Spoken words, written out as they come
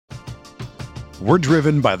We're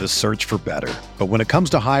driven by the search for better. But when it comes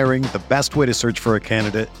to hiring, the best way to search for a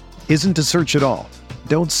candidate isn't to search at all.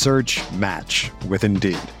 Don't search, match with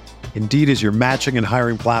Indeed. Indeed is your matching and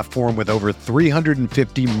hiring platform with over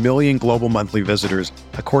 350 million global monthly visitors,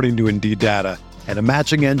 according to Indeed data, and a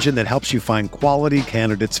matching engine that helps you find quality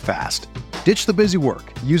candidates fast. Ditch the busy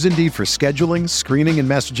work. Use Indeed for scheduling, screening, and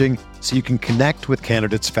messaging so you can connect with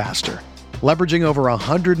candidates faster. Leveraging over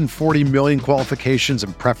 140 million qualifications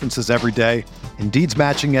and preferences every day, Indeed's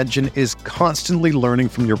matching engine is constantly learning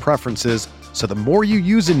from your preferences, so the more you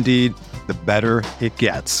use Indeed, the better it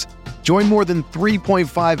gets. Join more than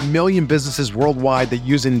 3.5 million businesses worldwide that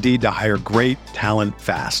use Indeed to hire great talent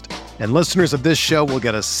fast. And listeners of this show will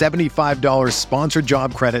get a $75 sponsored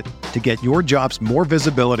job credit to get your jobs more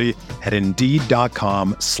visibility at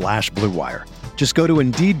Indeed.com/Blue Wire. Just go to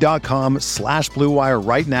Indeed.com/Blue Wire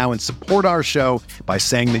right now and support our show by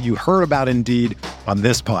saying that you heard about Indeed on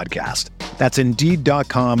this podcast. That's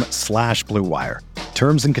Indeed.com/Blue Wire.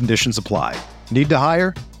 Terms and conditions apply. Need to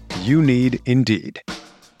hire? You need Indeed.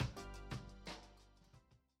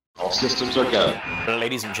 All systems are go.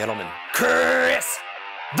 Ladies and gentlemen, Chris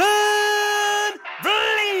Van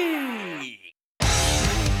Vliet!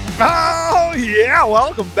 Oh, yeah.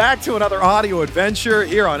 Welcome back to another audio adventure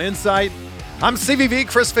here on Insight. I'm CVV,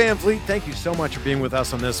 Chris Van Vliet. Thank you so much for being with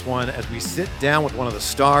us on this one as we sit down with one of the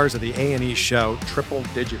stars of the A&E show, Triple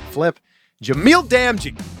Digit Flip, Jamil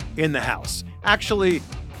Damji, in the house. Actually,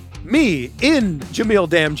 me in Jamil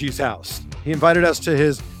Damji's house. He invited us to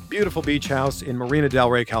his beautiful beach house in Marina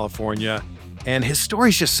Del Rey, California, and his story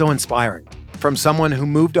is just so inspiring. From someone who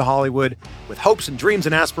moved to Hollywood with hopes and dreams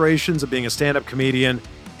and aspirations of being a stand-up comedian,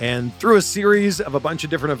 and through a series of a bunch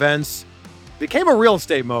of different events, became a real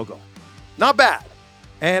estate mogul. Not bad.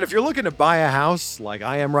 And if you're looking to buy a house like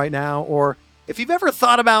I am right now, or if you've ever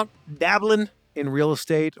thought about dabbling in real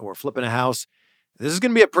estate or flipping a house, this is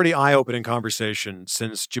going to be a pretty eye-opening conversation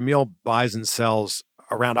since Jamil buys and sells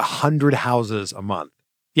around 100 houses a month.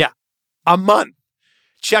 Yeah, a month.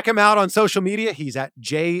 Check him out on social media. He's at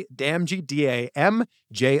JDamji,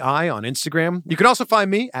 D-A-M-J-I on Instagram. You can also find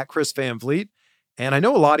me at Chris Van Vliet. And I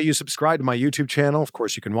know a lot of you subscribe to my YouTube channel. Of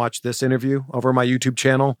course, you can watch this interview over my YouTube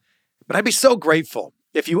channel. But I'd be so grateful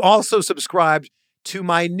if you also subscribed to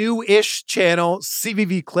my new-ish channel,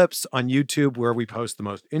 CVV Clips on YouTube, where we post the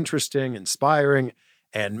most interesting, inspiring,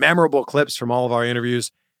 and memorable clips from all of our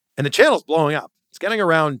interviews. And the channel's blowing up. It's getting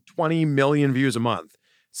around 20 million views a month.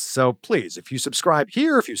 So please, if you subscribe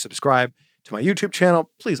here, if you subscribe to my YouTube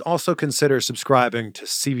channel, please also consider subscribing to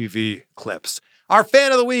CVV Clips. Our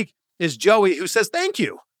fan of the week is Joey, who says, "Thank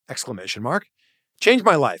you!" Exclamation mark. Changed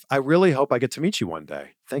my life. I really hope I get to meet you one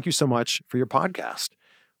day. Thank you so much for your podcast.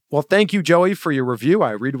 Well, thank you, Joey, for your review.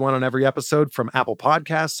 I read one on every episode from Apple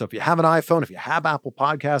Podcasts. So if you have an iPhone, if you have Apple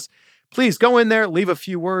Podcasts, please go in there, leave a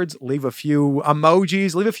few words, leave a few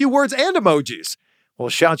emojis, leave a few words and emojis. We'll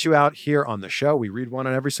shout you out here on the show. We read one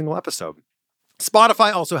on every single episode.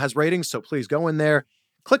 Spotify also has ratings, so please go in there,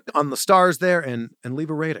 click on the stars there, and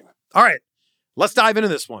leave a rating. All right, let's dive into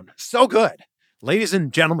this one. So good. Ladies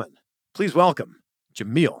and gentlemen, please welcome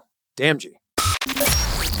Jamil Damji.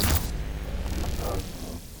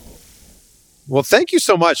 Well, thank you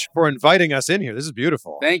so much for inviting us in here. This is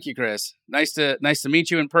beautiful. Thank you, Chris. Nice to meet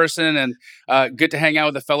you in person, and good to hang out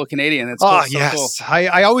with a fellow Canadian. That's cool. Yes. Cool.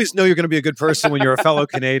 I always know you're going to be a good person when you're a fellow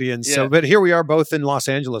Canadian. Yeah. So, but here we are both in Los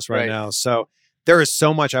Angeles right now. So there is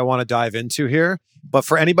so much I want to dive into here. But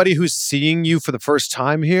for anybody who's seeing you for the first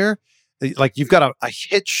time here, like you've got a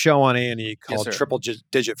hit show on A&E called Triple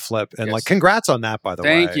Digit Flip, and like congrats on that, by the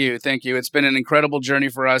way. Thank you. It's been an incredible journey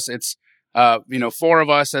for us. It's 4 of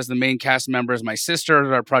us as the main cast members. My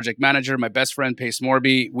sister, our project manager, my best friend Pace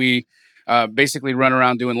Morby. We basically run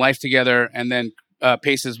around doing life together, and then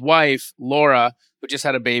Pace's wife Laura, who just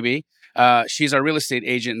had a baby. She's our real estate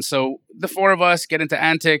agent, and so the 4 of us get into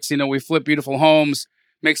antics. We flip beautiful homes,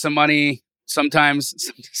 make some money. Sometimes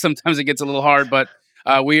it gets a little hard, but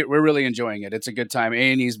we're really enjoying it. It's a good time.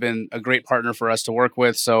 A&E's been a great partner for us to work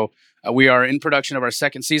with. So we are in production of our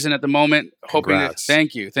second season at the moment. Congrats.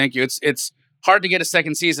 Thank you. It's hard to get a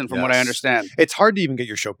second season from what I understand. It's hard to even get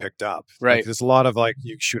your show picked up. Right. Like, there's a lot of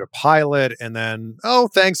you shoot a pilot and then, oh,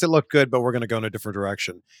 thanks, it looked good, but we're going to go in a different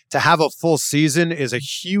direction. To have a full season is a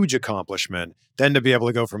huge accomplishment. Then to be able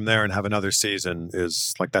to go from there and have another season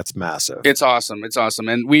is that's massive. It's awesome.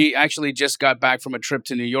 And we actually just got back from a trip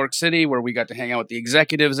to New York City where we got to hang out with the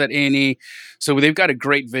executives at A&E. So they've got a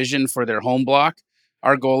great vision for their home block.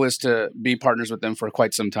 Our goal is to be partners with them for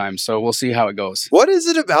quite some time. So we'll see how it goes. What is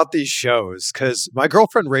it about these shows? Because my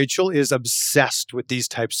girlfriend Rachel is obsessed with these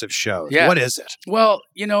types of shows. Yeah. What is it? Well,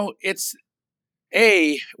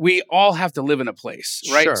 we all have to live in a place,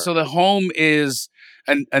 right? Sure. So the home is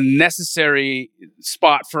a necessary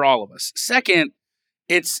spot for all of us. Second,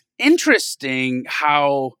 it's interesting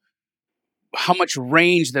how much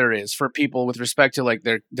range there is for people with respect to like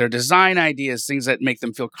their design ideas, things that make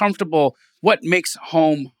them feel comfortable, what makes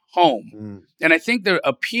home. And I think the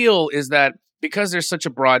appeal is that because there's such a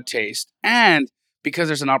broad taste and because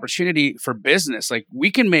there's an opportunity for business, like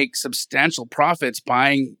we can make substantial profits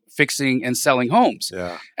buying, fixing, and selling homes.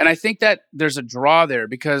 Yeah. And I think that there's a draw there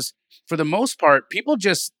because for the most part, people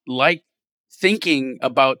just like thinking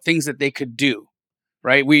about things that they could do.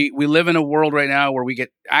 Right. We live in a world right now where we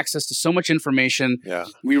get access to so much information. Yeah.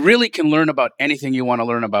 We really can learn about anything you want to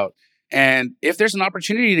learn about. And if there's an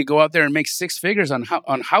opportunity to go out there and make six figures on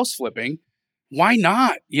house flipping, why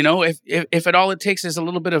not? You know, if it all it takes is a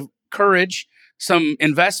little bit of courage, some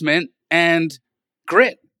investment, and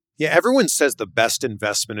grit. Yeah. Everyone says the best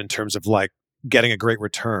investment in terms of like getting a great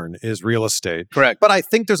return is real estate. Correct. But I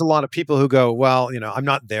think there's a lot of people who go, well, you know, I'm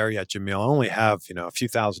not there yet, Jamil. I only have, you know, a few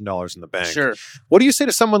 $1,000s in the bank. Sure. What do you say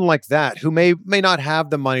to someone like that who may not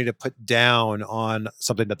have the money to put down on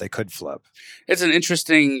something that they could flip? It's an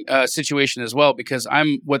interesting situation as well because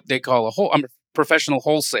I'm what they call I'm a professional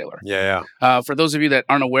wholesaler. Yeah. For those of you that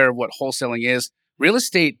aren't aware of what wholesaling is, real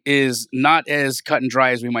estate is not as cut and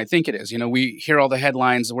dry as we might think it is. You know, we hear all the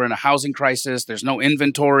headlines. We're in a housing crisis. There's no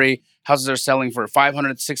inventory. Houses are selling for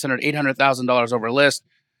 $500,000, $600,000, $800,000 over list.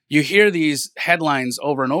 You hear these headlines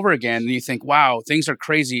over and over again, and you think, wow, things are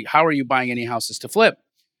crazy. How are you buying any houses to flip?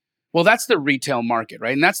 Well, that's the retail market,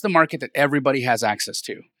 right? And that's the market that everybody has access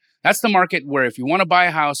to. That's the market where if you want to buy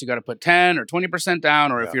a house, you got to put 10 or 20%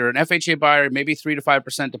 down, or if you're an FHA buyer, maybe 3 to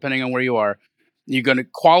 5%, depending on where you are. You're going to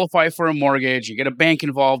qualify for a mortgage. You get a bank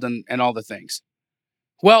involved and all the things.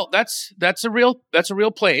 Well, that's a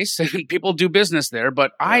real place, and people do business there.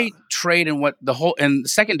 But I trade in the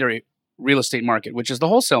secondary real estate market, which is the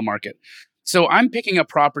wholesale market. So I'm picking up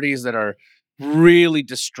properties that are really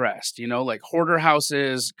distressed. You know, like hoarder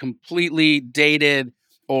houses, completely dated,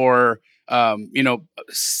 or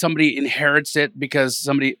somebody inherits it because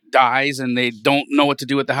somebody dies and they don't know what to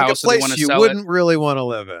do with the house, like a place so they want to you sell wouldn't really want to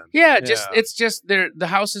live in. Yeah, it's just the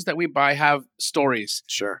houses that we buy have stories.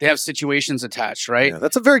 Sure. They have situations attached, right? Yeah,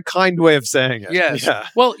 that's a very kind way of saying it. Yes. Yeah.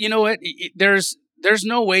 Well, you know what? There's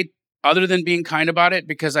no way other than being kind about it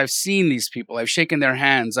because I've seen these people. I've shaken their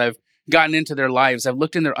hands. I've gotten into their lives. I've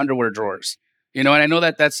looked in their underwear drawers. You know, and I know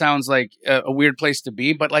that sounds like a weird place to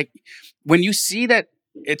be, but like when you see that,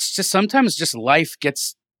 it's just sometimes just life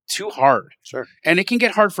gets too hard. Sure. And it can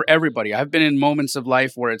get hard for everybody. I've been in moments of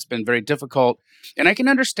life where it's been very difficult, and I can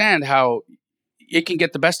understand how it can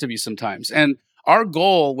get the best of you sometimes. And our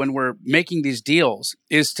goal when we're making these deals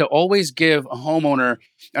is to always give a homeowner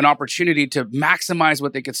an opportunity to maximize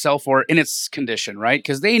what they could sell for in its condition, right?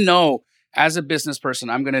 Because they know as a business person,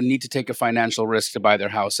 I'm going to need to take a financial risk to buy their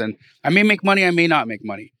house. And I may make money, I may not make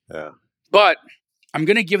money. Yeah. But I'm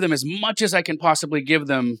going to give them as much as I can possibly give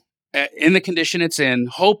them in the condition it's in,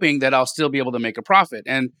 hoping that I'll still be able to make a profit.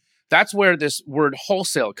 And that's where this word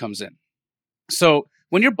wholesale comes in. So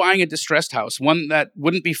when you're buying a distressed house, one that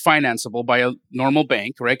wouldn't be financeable by a normal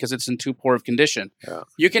bank, right, because it's in too poor of condition,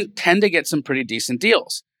 you can tend to get some pretty decent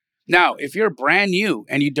deals. Now, if you're brand new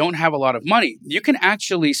and you don't have a lot of money, you can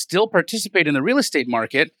actually still participate in the real estate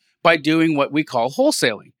market by doing what we call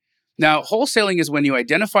wholesaling. Now, wholesaling is when you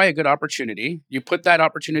identify a good opportunity, you put that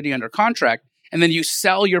opportunity under contract, and then you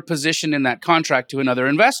sell your position in that contract to another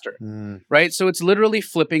investor, right? So it's literally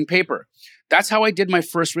flipping paper. That's how I did my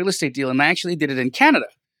first real estate deal, and I actually did it in Canada.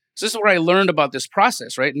 So this is where I learned about this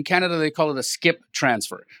process, right? In Canada, they call it a skip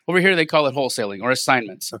transfer. Over here, they call it wholesaling or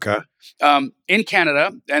assignments. Okay. In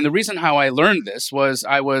Canada, and the reason how I learned this was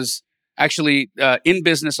I was actually in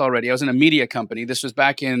business already. I was in a media company. This was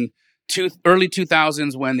back in early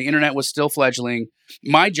 2000s when the internet was still fledgling.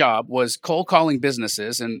 My job was cold calling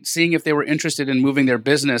businesses and seeing if they were interested in moving their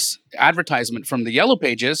business advertisement from the yellow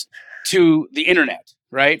pages to the internet,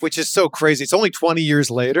 right? Which is so crazy. It's only 20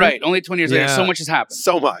 years later. Right. Only 20 years later. So much has happened.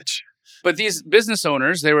 So much. But these business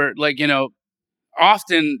owners, they were like,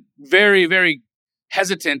 often very, very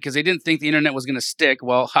hesitant because they didn't think the internet was going to stick.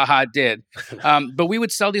 Well, haha, it did. But we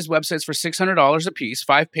would sell these websites for $600 a piece,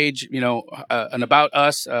 5-page, an about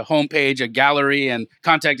us, a homepage, a gallery, and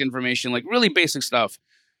contact information, like really basic stuff.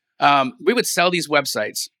 We would sell these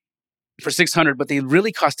websites for $600, but they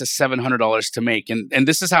really cost us $700 to make. And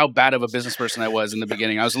this is how bad of a business person I was in the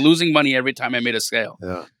beginning. I was losing money every time I made a sale.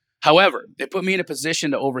 Yeah. However, it put me in a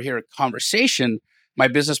position to overhear a conversation my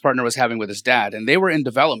business partner was having with his dad, and they were in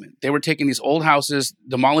development. They were taking these old houses,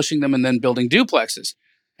 demolishing them, and then building duplexes.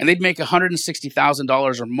 and they'd make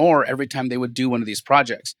 $160,000 or more every time they would do one of these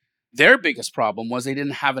projects. Their biggest problem was they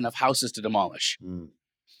didn't have enough houses to demolish.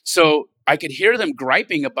 So I could hear them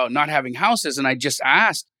griping about not having houses. And I just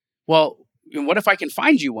asked, well, what if I can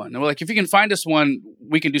find you one? And they're like, if you can find us one,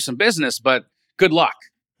 we can do some business, but good luck.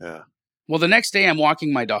 Yeah. Well, the next day I'm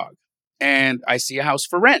walking my dog and I see a house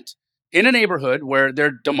for rent in a neighborhood where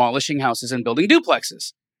they're demolishing houses and building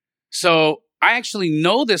duplexes. So I actually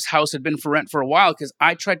know this house had been for rent for a while because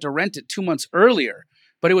I tried to rent it 2 months earlier,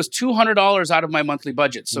 but it was $200 out of my monthly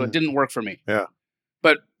budget. So it didn't work for me. Yeah.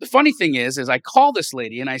 But the funny thing is I call this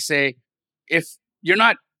lady and I say, if you're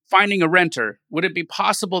not finding a renter, would it be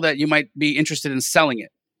possible that you might be interested in selling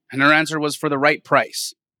it? And her answer was for the right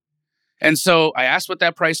price. And so I asked what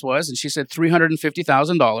that price was, and she said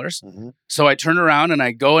 $350,000. So I turn around and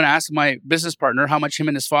I go and ask my business partner how much him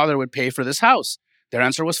and his father would pay for this house. Their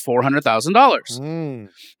answer was $400,000.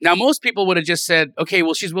 Now, most people would have just said, okay,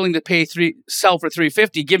 well, she's willing to sell for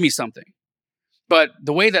 $350,000, give me something. But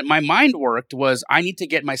the way that my mind worked was I need to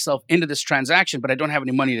get myself into this transaction, but I don't have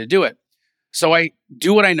any money to do it. So I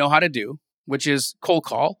do what I know how to do, which is cold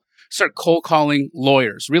call, start cold calling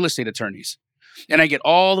lawyers, real estate attorneys. And I get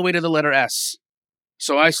all the way to the letter S.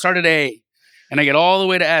 So I started A and I get all the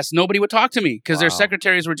way to S. Nobody would talk to me because their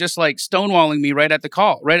secretaries were just like stonewalling me right at the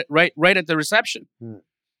call, right at the reception.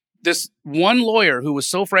 This one lawyer who was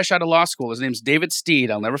so fresh out of law school, his name's David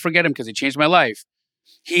Steed. I'll never forget him because he changed my life.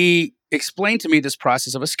 He explained to me this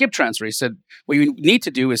process of a skip transfer. He said, what you need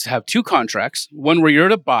to do is have 2 contracts, one where you're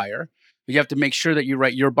the buyer. You have to make sure that you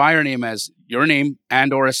write your buyer name as your name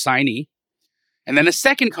and or assignee. And then a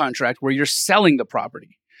second contract where you're selling the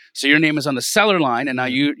property. So your name is on the seller line and now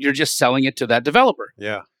you're just selling it to that developer.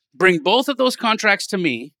 Yeah. Bring both of those contracts to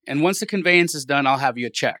me. And once the conveyance is done, I'll have you a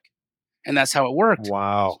check. And that's how it worked.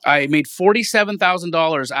 Wow. I made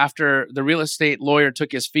 $47,000 after the real estate lawyer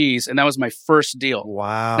took his fees. And that was my first deal.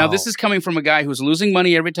 Wow. Now, this is coming from a guy who's losing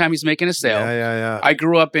money every time he's making a sale. Yeah. I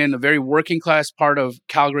grew up in a very working class part of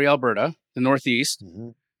Calgary, Alberta, the Northeast.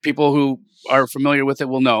 People who are familiar with it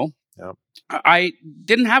will know. Yep. I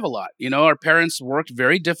didn't have a lot. Our parents worked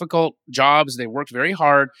very difficult jobs. They worked very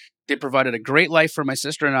hard. They provided a great life for my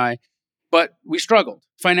sister and I, but we struggled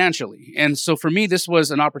financially. And so for me, this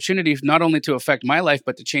was an opportunity not only to affect my life,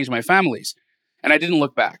 but to change my family's. And I didn't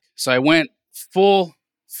look back. So I went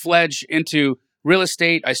full-fledged into real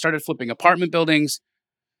estate. I started flipping apartment buildings,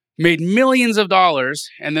 made millions of dollars.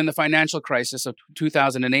 And then the financial crisis of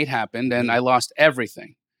 2008 happened and I lost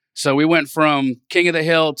everything. So we went from king of the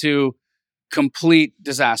hill to complete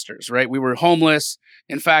disasters, right? We were homeless.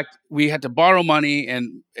 In fact, we had to borrow money.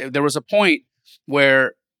 And there was a point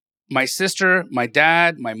where my sister, my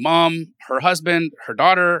dad, my mom, her husband, her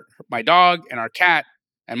daughter, my dog, and our cat,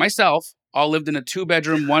 and myself all lived in a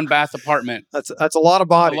 2-bedroom, 1-bath apartment. That's a lot of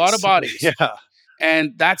bodies. A lot of bodies. Yeah.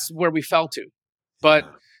 And that's where we fell to. But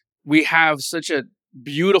we have such a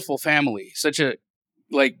beautiful family, such a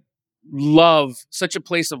such a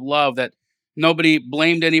place of love that nobody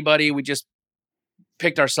blamed anybody. We just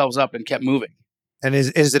picked ourselves up and kept moving. And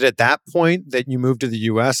is it at that point that you moved to the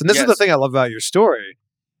U.S.? And this is the thing I love about your story,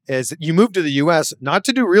 is that you moved to the U.S. not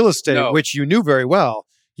to do real estate, which you knew very well.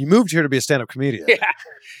 You moved here to be a stand-up comedian.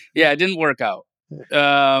 Yeah, it didn't work out.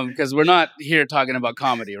 Because we're not here talking about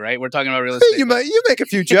comedy, right? We're talking about real estate. You make a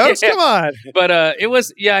few jokes. Come on. But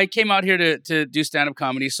I came out here to do stand-up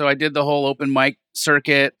comedy. So I did the whole open mic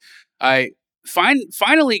circuit. I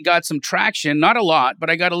finally got some traction, not a lot, but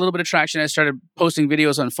I got a little bit of traction. I started posting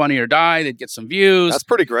videos on Funny or Die. They'd get some views. That's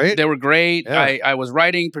pretty great. They were great. Yeah. I was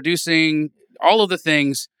writing, producing, all of the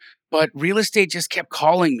things, but real estate just kept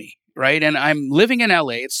calling me, right? And I'm living in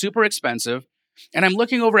LA. It's super expensive. And I'm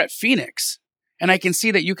looking over at Phoenix. And I can see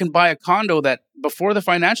that you can buy a condo that before the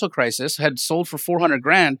financial crisis had sold for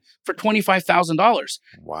 $400,000 for $25,000.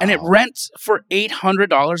 Wow. And it rents for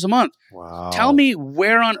 $800 a month. Wow. Tell me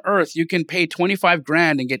where on earth you can pay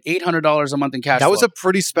 $25,000 and get $800 a month in cash flow. That was a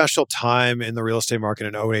pretty special time in the real estate market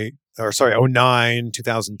in 09,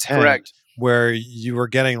 2010. Correct. Where you were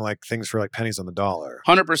getting like things for like pennies on the dollar.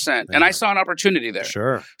 100%. Yeah. And I saw an opportunity there.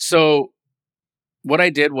 Sure. So what I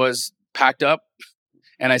did was packed up.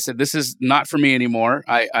 And I said, this is not for me anymore.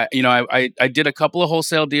 I did a couple of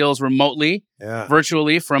wholesale deals remotely,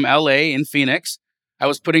 virtually from LA in Phoenix. I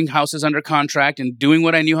was putting houses under contract and doing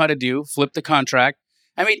what I knew how to do, flip the contract.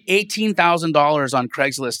 I made $18,000 on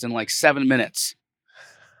Craigslist in like 7 minutes.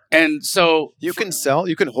 And so you can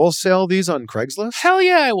wholesale these on Craigslist? Hell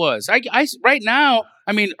yeah, I was. I right now,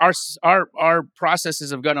 I mean, our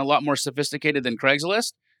processes have gotten a lot more sophisticated than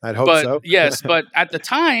Craigslist. I'd hope so. Yes, but at the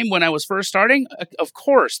time when I was first starting, of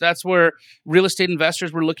course, that's where real estate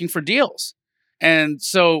investors were looking for deals. And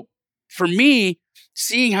so for me,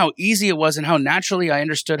 seeing how easy it was and how naturally I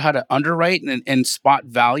understood how to underwrite and spot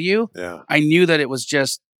value, I knew that it was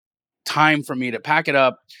just time for me to pack it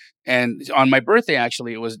up. And on my birthday,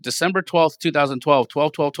 actually, it was December 12th, 2012,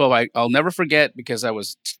 12. I'll never forget because I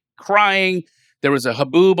was crying. There was a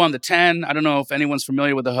haboob on the 10. I don't know if anyone's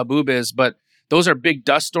familiar with the haboob is, but those are big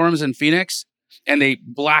dust storms in Phoenix, and they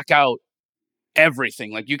black out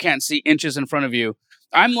everything. Like, you can't see inches in front of you.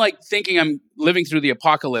 I'm like thinking I'm living through the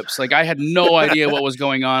apocalypse. Like, I had no idea what was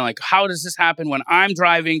going on. Like, how does this happen when I'm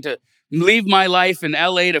driving to leave my life in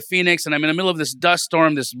LA to Phoenix and I'm in the middle of this dust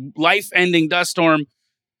storm, this life-ending dust storm?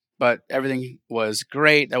 But everything was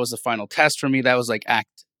great. That was the final test for me. That was like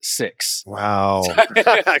Act 6. Wow.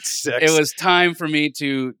 Act 6. It was time for me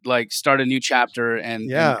to like start a new chapter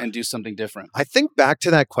and do something different. I think back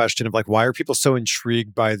to that question of like, why are people so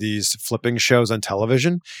intrigued by these flipping shows on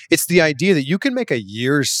television? It's the idea that you can make a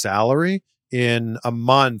year's salary in a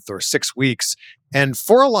month or 6 weeks. And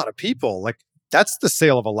for a lot of people, like, that's the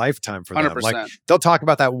sale of a lifetime for them. 100%. Like, they'll talk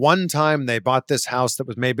about that one time they bought this house that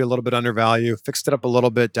was maybe a little bit undervalued, fixed it up a little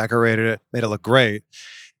bit, decorated it, made it look great.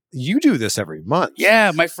 You do this every month.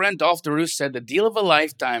 Yeah, my friend Dolph DeRoos said the deal of a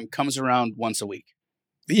lifetime comes around once a week.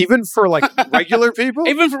 Even for like regular people?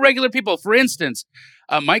 Even for regular people. For instance,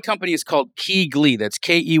 my company is called Keyglee. That's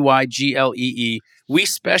Keyglee. We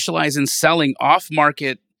specialize in selling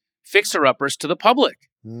off-market fixer-uppers to the public.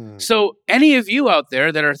 So any of you out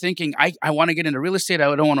there that are thinking, I want to get into real estate,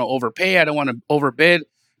 I don't want to overpay, I don't want to overbid,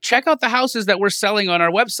 check out the houses that we're selling on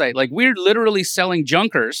our website. Like, we're literally selling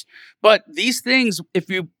junkers. But these things, if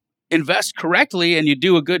you invest correctly and you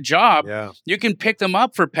do a good job, you can pick them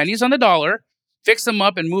up for pennies on the dollar, fix them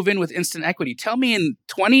up, and move in with instant equity. Tell me in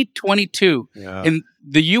 2022, in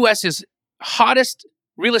the U.S.'s hottest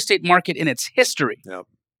real estate market in its history,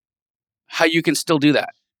 how you can still do that.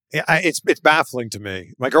 It's baffling to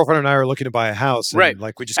me. My girlfriend and I are looking to buy a house, and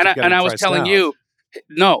like, we just keep getting and I was telling out. you,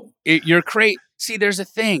 no, you're crazy. See, there's a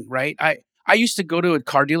thing, right? I used to go to a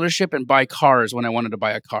car dealership and buy cars when I wanted to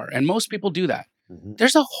buy a car, and most people do that.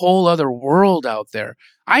 There's a whole other world out there.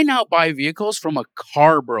 I now buy vehicles from a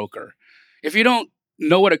car broker. If you don't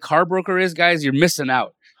know what a car broker is, guys, you're missing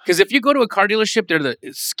out. Because if you go to a car dealership, they're the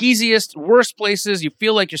skeeziest, worst places. You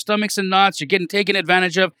feel like your stomach's in knots. You're getting taken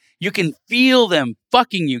advantage of. You can feel them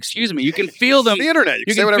fucking you. Excuse me. You can feel them. The internet.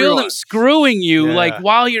 You can feel them screwing you, like,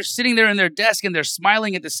 while you're sitting there in their desk and they're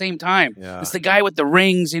smiling at the same time. It's the guy with the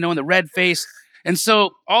rings, and the red face. And so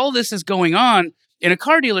all this is going on in a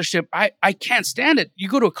car dealership. I can't stand it. You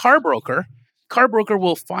go to a car broker. Car broker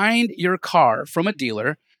will find your car from a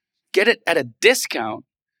dealer, get it at a discount.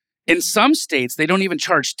 In some states, they don't even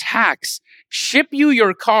charge tax, ship you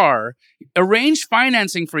your car, arrange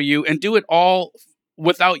financing for you, and do it all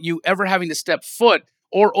without you ever having to step foot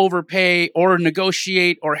or overpay or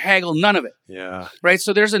negotiate or haggle, none of it. Right?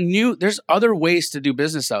 So there's other ways to do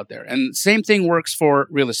business out there. And same thing works for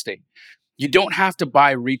real estate. You don't have to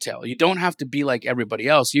buy retail. You don't have to be like everybody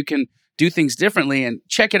else. You can do things differently and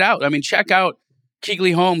check it out. I mean, check out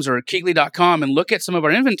Keyglee Homes or Keyglee.com and look at some of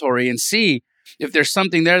our inventory and see if there's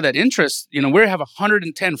something there that interests. We have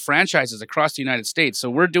 110 franchises across the United States. So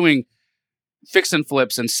we're doing fix and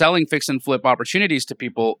flips and selling fix and flip opportunities to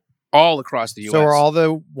people all across the U.S. So are all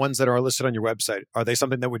the ones that are listed on your website, are they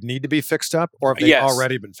something that would need to be fixed up, or have they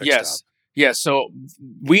already been fixed up? Yes. So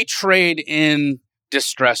we trade in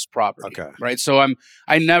distressed property. Right. So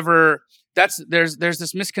there's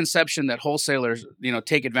this misconception that wholesalers,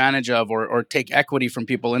 take advantage of or take equity from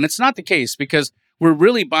people. And it's not the case, because we're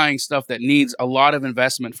really buying stuff that needs a lot of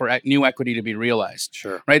investment for new equity to be realized.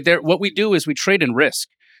 Right there. What we do is we trade in risk.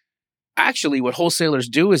 Actually, what wholesalers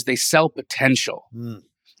do is they sell potential.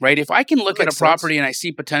 Right. If I can look at a property and I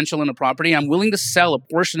see potential in a property, I'm willing to sell a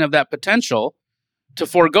portion of that potential to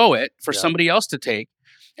forego it for somebody else to take.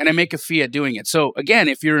 And I make a fee at doing it. So again,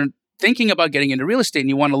 if you're thinking about getting into real estate and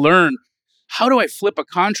you want to learn, how do I flip a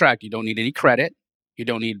contract? You don't need any credit. You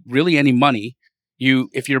don't need really any money.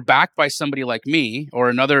 If you're backed by somebody like me or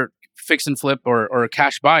another fix and flip or a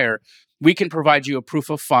cash buyer, we can provide you a proof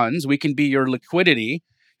of funds. We can be your liquidity.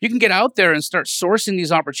 You can get out there and start sourcing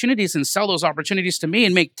these opportunities and sell those opportunities to me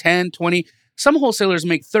and make 10, 20. Some wholesalers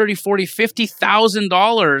make $30,000, $40,000,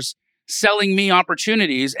 $50,000 selling me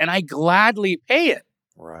opportunities, and I gladly pay it.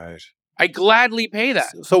 Right. I gladly pay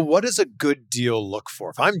that. So what does a good deal look for?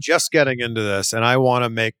 If I'm just getting into this and I want to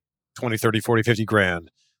make 20, 30, 40, 50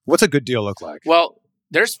 grand, what's a good deal look like? Well,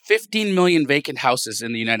 there's 15 million vacant houses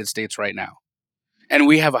in the United States right now, and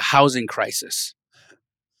we have a housing crisis.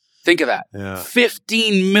 Think of that.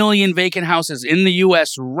 15 million vacant houses in the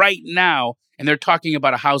U.S. right now, and they're talking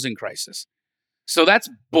about a housing crisis. So that's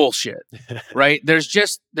bullshit, right?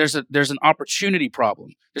 There's an opportunity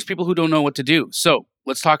problem. There's people who don't know what to do. So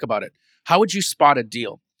let's talk about it. How would you spot a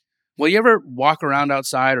deal? Well, you ever walk around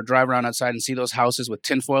outside or drive around outside and see those houses with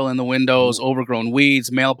tinfoil in the windows, overgrown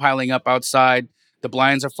weeds, mail piling up outside, the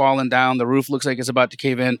blinds are falling down, the roof looks like it's about to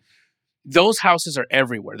cave in? Those houses are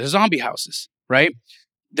everywhere. They're zombie houses, right?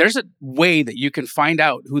 There's a way that you can find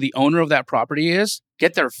out who the owner of that property is,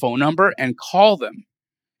 get their phone number, and call them.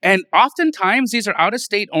 And oftentimes, these are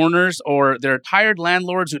out-of-state owners or they're tired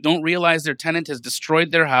landlords who don't realize their tenant has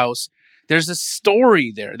destroyed their house. There's a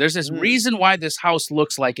story there. There's this reason why this house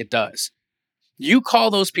looks like it does. You call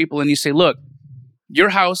those people and you say, look, your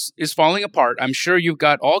house is falling apart. I'm sure you've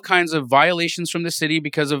got all kinds of violations from the city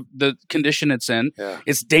because of the condition it's in. Yeah.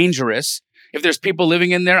 It's dangerous. If there's people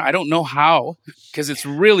living in there, I don't know how, because it's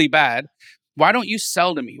really bad. Why don't you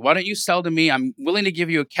sell to me? Why don't you sell to me? I'm willing to give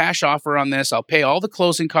you a cash offer on this. I'll pay all the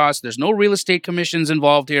closing costs. There's no real estate commissions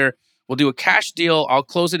involved here. We'll do a cash deal. I'll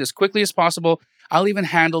close it as quickly as possible. I'll even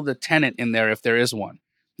handle the tenant in there if there is one.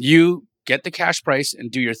 You get the cash price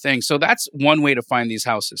and do your thing. So that's one way to find these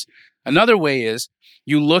houses. Another way is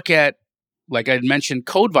you look at, like I mentioned,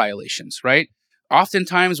 code violations, right?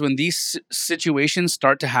 Oftentimes when these situations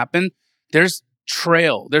start to happen, there's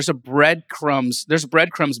breadcrumbs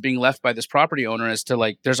being left by this property owner as to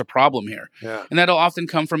like, there's a problem here. Yeah. And that'll often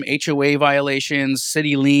come from HOA violations,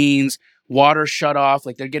 city liens, water shut off,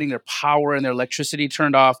 like they're getting their power and their electricity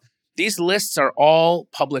turned off. These lists are all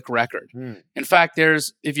public record. In fact,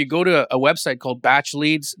 if you go to a website called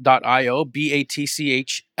batchleads.io,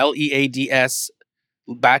 BATCHLEADS,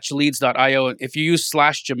 batchleads.io, if you use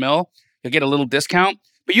 /Jamil, you'll get a little discount.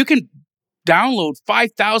 But you can download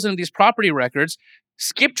 5,000 of these property records,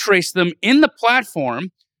 skip trace them in the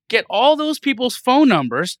platform, get all those people's phone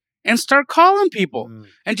numbers, and start calling people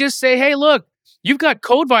and just say, hey, look, you've got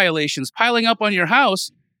code violations piling up on your house.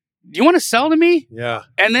 Do you want to sell to me? Yeah.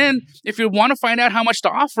 And then if you want to find out how much to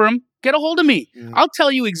offer them, get a hold of me. I'll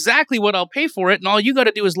tell you exactly what I'll pay for it. And all you got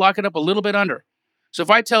to do is lock it up a little bit under. So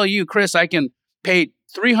if I tell you, Chris, I can pay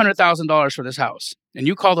 $300,000 for this house, and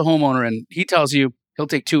you call the homeowner and he tells you he'll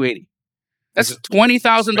take $280,000. That's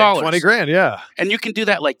 $20,000. 20 grand, yeah. And you can do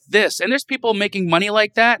that like this. And there's people making money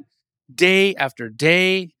like that day after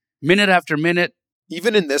day, minute after minute.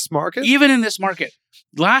 Even in this market? Even in this market.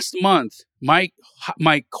 Last month, my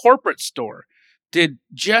corporate store did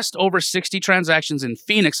just over 60 transactions in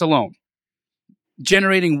Phoenix alone,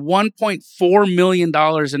 generating $1.4 million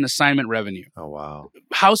in assignment revenue. Oh, wow.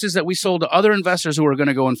 Houses that we sold to other investors who are going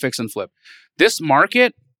to go and fix and flip. This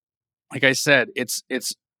market, like I said, it's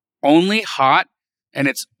only hot and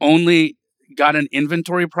it's only got an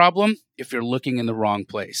inventory problem if you're looking in the wrong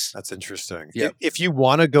place. That's interesting. Yep. If you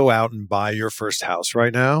want to go out and buy your first house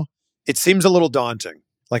right now, it seems a little daunting.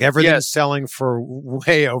 Like everything's selling for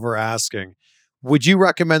way over asking. Would you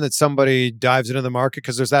recommend that somebody dives into the market?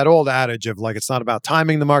 Because there's that old adage of like, it's not about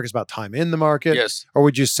timing the market, it's about time in the market. Yes. Or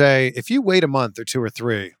would you say, if you wait a month or 2 or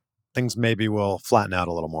 3, things maybe will flatten out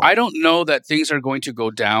a little more? I don't know that things are going to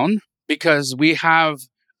go down because we have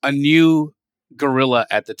a new gorilla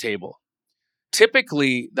at the table.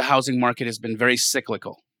 Typically, the housing market has been very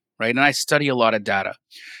cyclical, right? And I study a lot of data.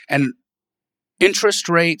 And interest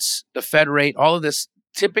rates, the Fed rate, all of this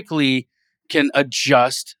typically can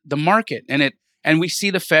adjust the market. And we see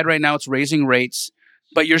the Fed right now, it's raising rates,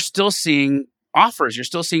 but you're still seeing offers. You're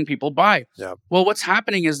still seeing people buy. Yeah. Well, what's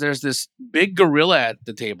happening is there's this big gorilla at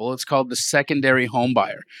the table. It's called the secondary home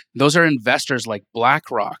buyer. Those are investors like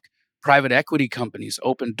BlackRock, private equity companies,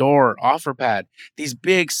 Opendoor, OfferPad, these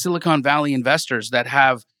big Silicon Valley investors that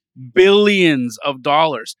have billions of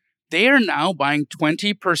dollars. They are now buying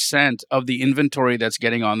 20% of the inventory that's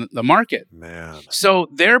getting on the market. Man. So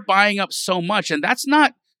they're buying up so much. And that's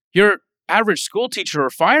not your average school teacher or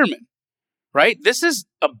fireman, right? This is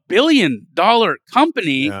a $1 billion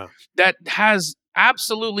company that has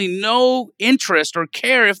absolutely no interest or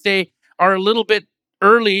care if they are a little bit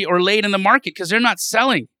early or late in the market because they're not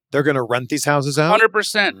selling. They're going to rent these houses out?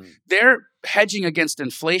 100%. They're hedging against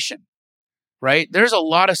inflation, right? There's a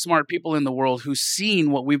lot of smart people in the world who've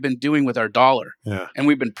seen what we've been doing with our dollar, and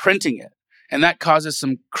we've been printing it. And that causes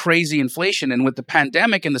some crazy inflation. And with the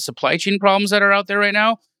pandemic and the supply chain problems that are out there right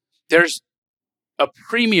now, there's a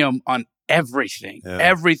premium on everything. Yeah.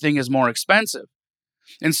 Everything is more expensive.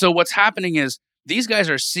 And so what's happening is these guys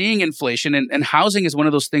are seeing inflation, and housing is one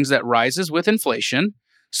of those things that rises with inflation.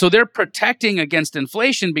 So they're protecting against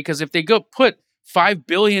inflation because if they go put $5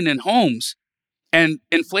 billion in homes and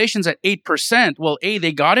inflation's at 8%, well,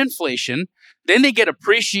 they got inflation, then they get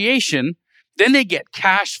appreciation, then they get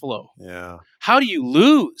cash flow. Yeah. How do you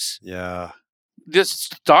lose? Yeah. The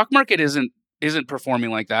stock market isn't isn't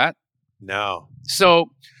performing like that. No.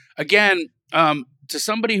 So again, to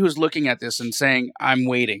somebody who's looking at this and saying, I'm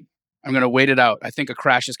waiting, I'm going to wait it out. I think a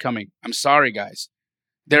crash is coming. I'm sorry, guys.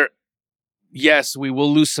 Yes, we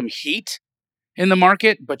will lose some heat in the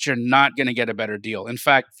market, but you're not going to get a better deal. In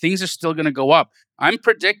fact, things are still going to go up. I'm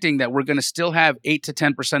predicting that we're going to still have 8 to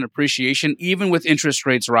 10% appreciation, even with interest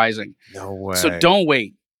rates rising. No way. So don't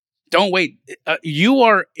wait. Don't wait.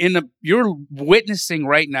 You're witnessing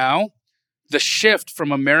right now the shift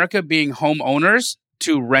from America being homeowners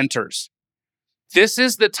to renters. This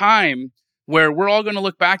is the time where we're all going to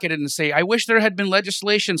look back at it and say, I wish there had been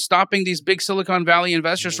legislation stopping these big Silicon Valley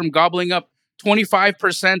investors from gobbling up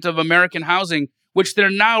 25% of American housing, which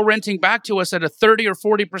they're now renting back to us at a 30 or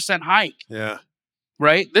 40% hike. Yeah.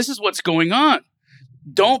 Right? This is what's going on.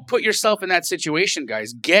 Don't put yourself in that situation,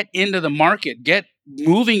 guys. Get into the market. Get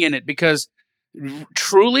moving in it, because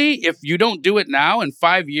truly, if you don't do it now, in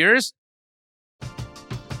 5 years.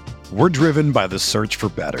 We're driven by the search for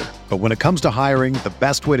better. But when it comes to hiring, the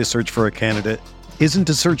best way to search for a candidate isn't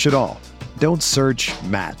to search at all. Don't search,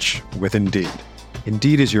 match with Indeed.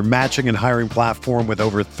 Indeed is your matching and hiring platform with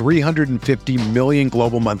over 350 million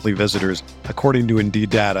global monthly visitors, according to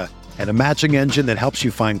Indeed data, and a matching engine that helps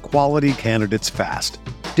you find quality candidates fast.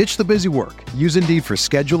 Ditch the busy work. Use Indeed for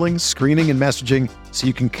scheduling, screening, and messaging so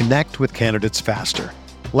you can connect with candidates faster.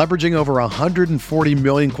 Leveraging over 140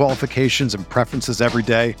 million qualifications and preferences every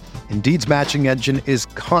day, Indeed's matching engine is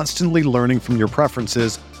constantly learning from your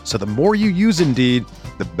preferences, so the more you use Indeed,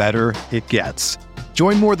 the better it gets.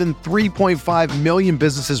 Join more than 3.5 million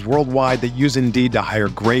businesses worldwide that use Indeed to hire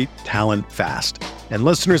great talent fast. And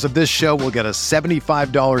listeners of this show will get a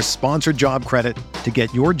 $75 sponsored job credit to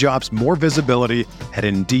get your jobs more visibility at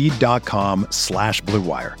Indeed.com/Blue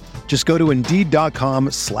Wire. Just go to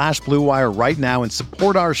Indeed.com/Blue Wire right now and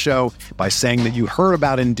support our show by saying that you heard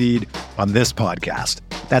about Indeed on this podcast.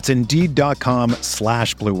 That's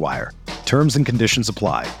Indeed.com/Blue Wire. Terms and conditions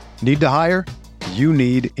apply. Need to hire? You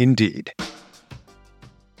need Indeed.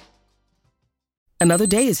 Another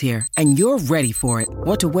day is here, and you're ready for it.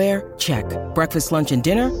 What to wear? Check. Breakfast, lunch, and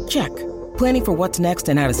dinner? Check. Planning for what's next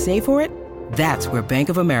and how to save for it? That's where Bank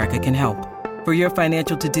of America can help. For your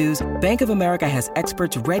financial to-dos, Bank of America has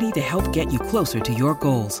experts ready to help get you closer to your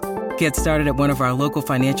goals. Get started at one of our local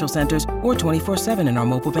financial centers or 24/7 in our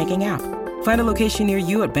mobile banking app. Find a location near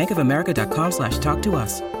you at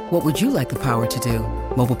bankofamerica.com/talktous. What would you like the power to do?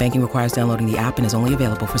 Mobile banking requires downloading the app and is only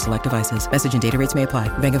available for select devices. Message and data rates may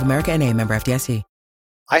apply. Bank of America NA, member FDIC.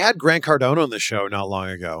 I had Grant Cardone on the show not long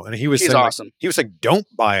ago, and he's saying, awesome. He was saying, don't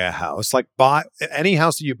buy a house. Like, buy any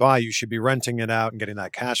house that you buy, you should be renting it out and getting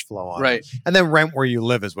that cash flow on Right. it. And then rent where you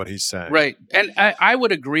live is what he's saying. Right. And I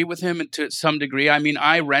would agree with him to some degree. I mean,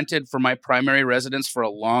 I rented for my primary residence for a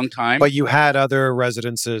long time. But you had other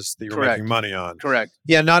residences that you were Correct. making money on. Correct.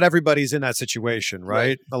 Yeah, not everybody's in that situation,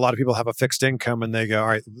 right? A lot of people have a fixed income and they go, all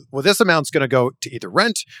right, well, this amount's going to go to either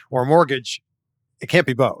rent or mortgage. It can't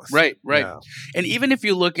be both. Right, right. Yeah. And even if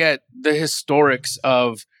you look at the historics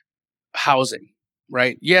of housing,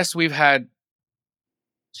 right? Yes, we've had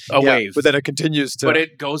a wave. But then it continues to. But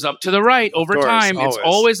it goes up to the right over course, time. always. It's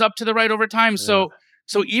always up to the right over time. So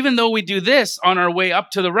even though we do this on our way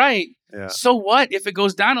up to the right, so what if it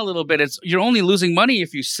goes down a little bit? You're only losing money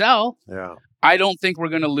if you sell. Yeah. I don't think we're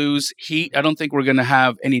going to lose heat. I don't think we're going to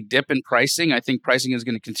have any dip in pricing. I think pricing is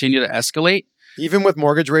going to continue to escalate. Even with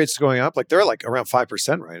mortgage rates going up, like they're like around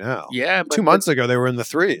 5% right now. Yeah. But, 2 months ago, they were in the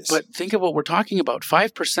 3s. But think of what we're talking about.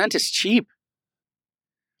 5% is cheap,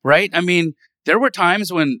 right? I mean, there were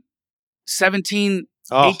times when 17,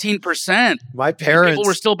 18%. My parents. People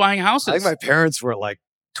were still buying houses. I think my parents were like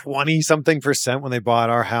 20-something% when they bought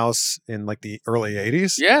our house in like the early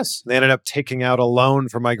 80s. Yes. They ended up taking out a loan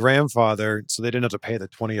for my grandfather, so they didn't have to pay the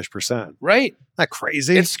 20-ish%. Right. Isn't that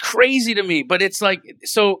crazy? It's crazy to me, but it's like,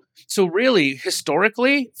 so really,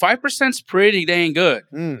 historically, 5%'s pretty dang good.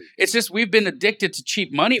 It's just we've been addicted to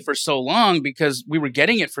cheap money for so long because we were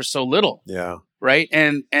getting it for so little. Yeah. Right.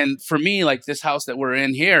 And for me, like this house that we're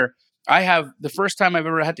in here, I have the first time I've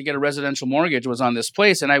ever had to get a residential mortgage was on this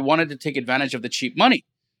place, and I wanted to take advantage of the cheap money.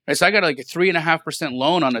 Right, so I got like a 3.5%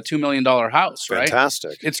 loan on a $2 million house, right?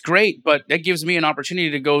 Fantastic. It's great, but that gives me an opportunity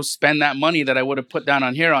to go spend that money that I would have put down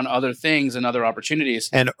on here on other things and other opportunities.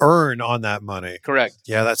 And earn on that money. Correct.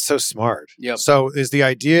 Yeah, that's so smart. Yep. So is the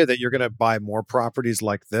idea that you're going to buy more properties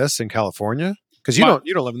like this in California? Because you don't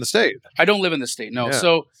live in the state. I don't live in the state, no. Yeah.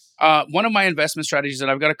 So one of my investment strategies that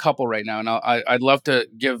I've got a couple right now, and I'd love to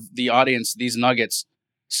give the audience these nuggets.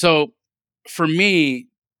 So for me,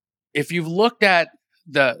 if you've looked at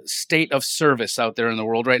the state of service out there in the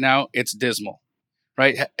world right now, it's dismal,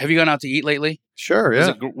 right? Have you gone out to eat lately? Sure,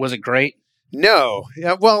 yeah. Was it great? No.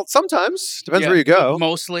 Yeah. Well, sometimes depends Yeah, where you go.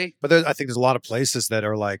 Mostly But I think there's a lot of places that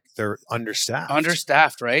are like they're understaffed.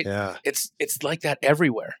 understaffed, right? Yeah. It's like that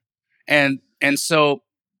everywhere. And so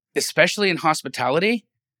especially in hospitality,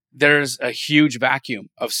 there's a huge vacuum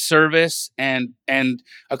of service and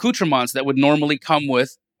accoutrements that would normally come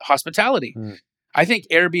with hospitality. Mm. I think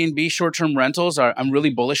Airbnb short-term rentals I'm really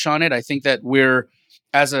bullish on it. I think that we're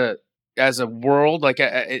as a world, like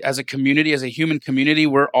as a community, as a human community,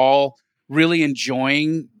 we're all really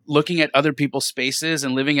enjoying looking at other people's spaces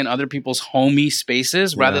and living in other people's homey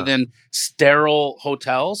spaces rather than sterile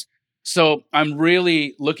hotels. So I'm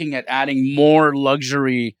really looking at adding more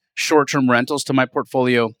luxury short-term rentals to my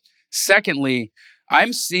portfolio. Secondly,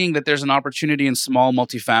 I'm seeing that there's an opportunity in small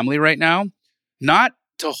multifamily right now, not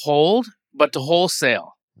to hold, but to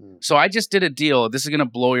wholesale. So I just did a deal. This is going to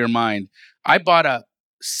blow your mind. I bought a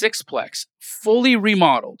 6-plex, fully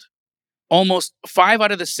remodeled. Almost 5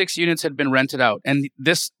 out of the 6 units had been rented out. And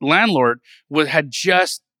this landlord had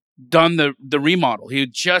just done the remodel. He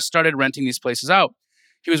had just started renting these places out.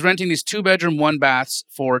 He was renting these 2-bedroom, 1-baths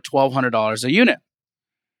for $1,200 a unit.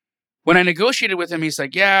 When I negotiated with him, he's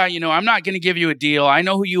like, yeah, I'm not going to give you a deal. I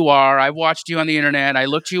know who you are. I've watched you on the internet. I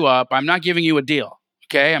looked you up. I'm not giving you a deal.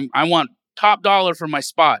 Okay. I want top dollar for my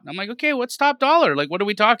spot. And I'm like, okay, what's top dollar? Like, what are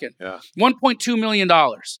we talking? Yeah. $1.2 million.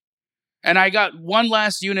 And I got one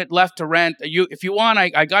last unit left to rent. If you want,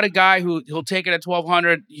 I got a guy he'll take it at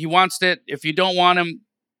 $1,200. He wants it. If you don't want him,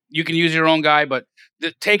 you can use your own guy, but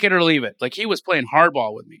take it or leave it. Like, he was playing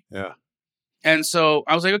hardball with me. Yeah. And so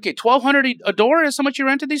I was like, okay, $1,200 a door is how much you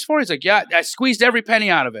rented these for? He's like, yeah, I squeezed every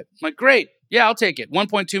penny out of it. I'm like, great. Yeah, I'll take it.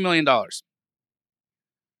 $1.2 million.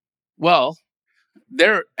 Well,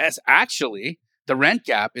 actually the rent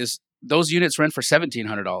gap is those units rent for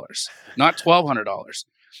 $1,700, not $1,200.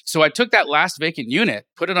 So I took that last vacant unit,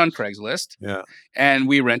 put it on Craigslist, and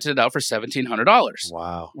we rented it out for $1,700.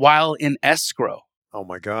 Wow. While in escrow. Oh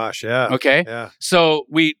my gosh. Yeah. Okay. Yeah. So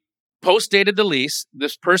we post-dated the lease.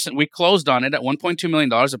 This person, we closed on it at $1.2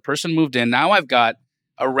 million. A person moved in. Now I've got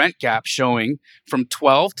a rent gap showing from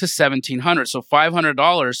 $1,200 to $1,700. So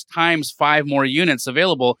 $500 times 5 more units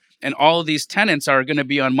available. And all of these tenants are going to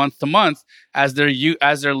be on month to month as their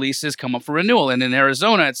leases come up for renewal. And in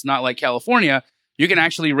Arizona, it's not like California. You can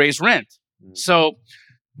actually raise rent. So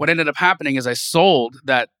what ended up happening is I sold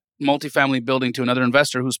that multifamily building to another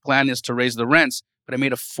investor whose plan is to raise the rents, but I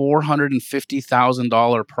made a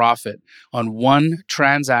 $450,000 profit on one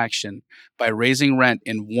transaction by raising rent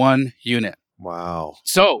in one unit. Wow.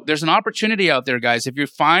 So there's an opportunity out there, guys. If you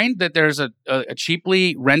find that there's a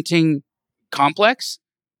cheaply renting complex,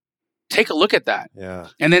 take a look at that. Yeah.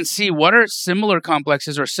 And then see what are similar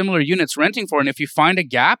complexes or similar units renting for. And if you find a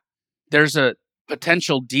gap, there's a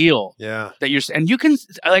potential deal that and you can,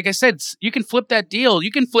 like I said, you can flip that deal.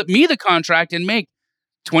 You can flip me the contract and make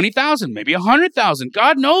 20,000, maybe 100,000.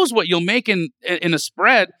 God knows what you'll make in a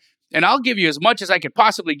spread. And I'll give you as much as I could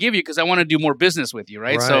possibly give you because I want to do more business with you.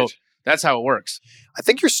 Right. So that's how it works. I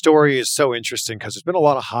think your story is so interesting because there's been a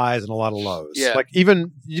lot of highs and a lot of lows. Yeah. Like you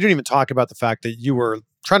didn't even talk about the fact that you were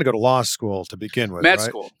trying to go to law school to begin with. Med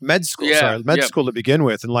school to begin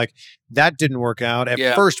with. And like that didn't work out.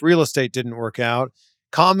 At first, real estate didn't work out.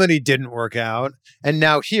 Comedy didn't work out. And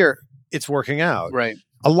now here it's working out. Right.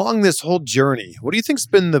 Along this whole journey, what do you think's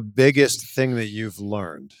been the biggest thing that you've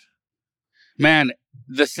learned? Man,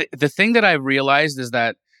 the thing that I've realized is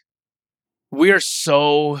that we are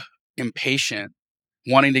so impatient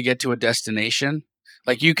wanting to get to a destination.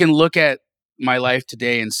 Like you can look at my life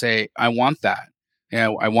today and say, I want that.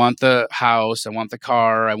 I want the house. I want the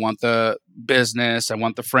car. I want the business. I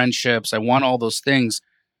want the friendships. I want all those things.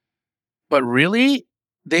 But really,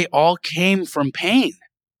 they all came from pain.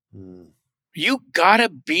 You gotta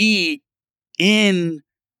be in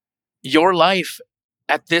your life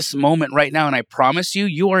at this moment right now. And I promise you,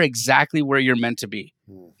 you are exactly where you're meant to be.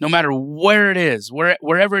 No matter where it is,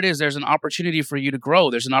 wherever it is, there's an opportunity for you to grow.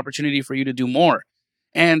 There's an opportunity for you to do more.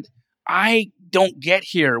 And I don't get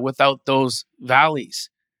here without those valleys.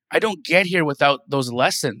 I don't get here without those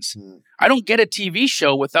lessons. I don't get a TV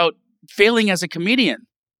show without failing as a comedian.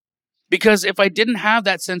 Because if I didn't have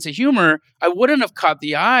that sense of humor, I wouldn't have caught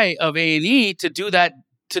the eye of A&E to do that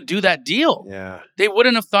deal. Yeah. They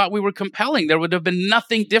wouldn't have thought we were compelling. There would have been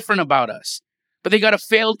nothing different about us. But they got a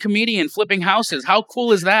failed comedian flipping houses. How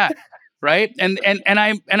cool is that? Right? And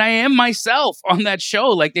I am myself on that show.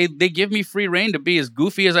 Like they give me free reign to be as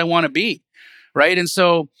goofy as I want to be. Right? And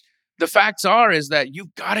so the facts is that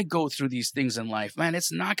you've got to go through these things in life. Man,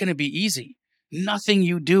 it's not going to be easy. Nothing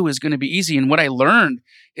you do is going to be easy. And what I learned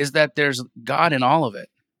is that there's God in all of it.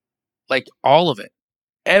 Like all of it.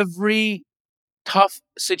 Every tough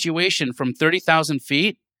situation from 30,000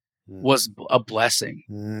 feet was a blessing,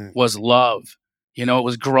 was love. You know, it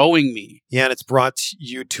was growing me. Yeah, and it's brought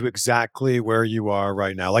you to exactly where you are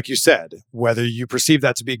right now. Like you said, whether you perceive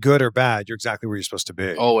that to be good or bad, you're exactly where you're supposed to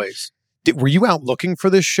be. Always. Were you out looking for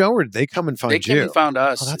this show, or did they come and find you? They came and found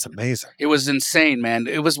us. Oh, that's amazing. It was insane, man.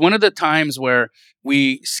 It was one of the times where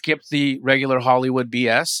we skipped the regular Hollywood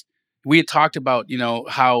BS. We had talked about, you know,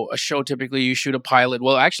 how a show typically you shoot a pilot.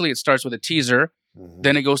 Well, actually, it starts with a teaser.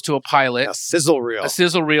 Then it goes to a pilot. A sizzle reel.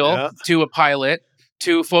 To a pilot,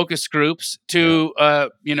 to focus groups, to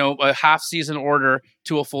a half season order,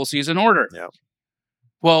 to a full season order. Yeah.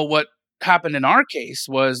 Well, what happened in our case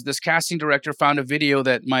was this casting director found a video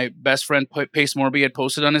that my best friend Pace Morby had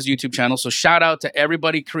posted on his YouTube channel. So shout out to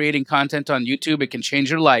everybody creating content on YouTube. It can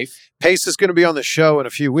change your life. Pace is going to be on the show in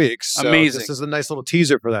a few weeks. So Amazing. This is a nice little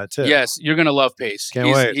teaser for that too. Yes, you're going to love Pace.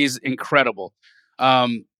 Can't wait. He's incredible.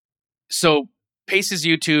 So Pace's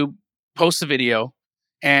YouTube posts a video,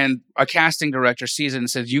 and a casting director sees it and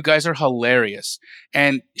says, "You guys are hilarious."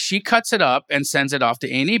 And she cuts it up and sends it off to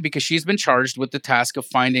A&E because she's been charged with the task of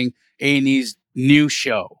finding A&E's new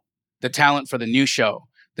show, the talent for the new show,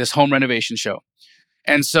 this home renovation show.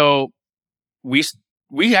 And so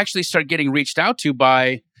we actually start getting reached out to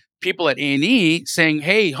by people at A&E saying,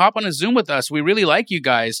 "Hey, hop on a Zoom with us. We really like you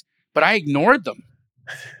guys." But I ignored them.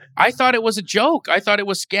 I thought it was a joke. I thought it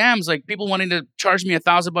was scams, like people wanting to charge me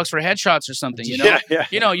 $1,000 for headshots or something. You know,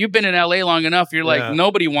 You know, you've been in LA long enough. You're like,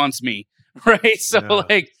 nobody wants me, right? So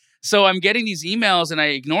so I'm getting these emails and I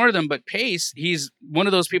ignore them. But Pace, he's one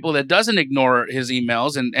of those people that doesn't ignore his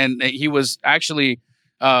emails, and he was actually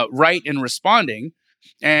right in responding.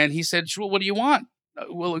 And he said, "Well, what do you want?"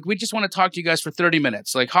 "Well, we just want to talk to you guys for 30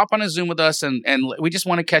 minutes. Like, hop on a Zoom with us, and we just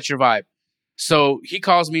want to catch your vibe." So he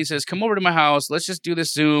calls me and says, "Come over to my house. Let's just do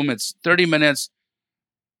this Zoom. It's 30 minutes.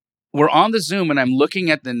 We're on the Zoom, and I'm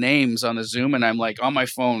looking at the names on the Zoom, and I'm like on my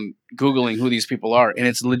phone Googling who these people are. And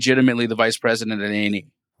it's legitimately the vice president at A&E.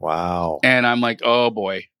 Wow. And I'm like, oh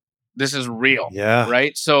boy, this is real. Yeah.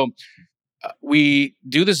 Right? So we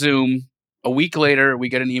do the Zoom. A week later, we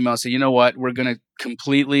get an email saying, "You know what? We're going to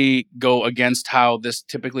completely go against how this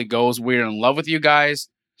typically goes. We're in love with you guys.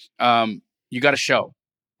 You got a show.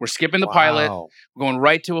 We're skipping the pilot. We're going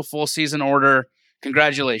right to a full season order.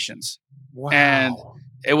 Congratulations." Wow. And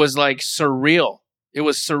it was like surreal. It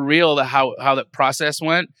was surreal how that process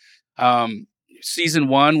went. Season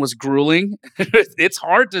 1 was grueling. It's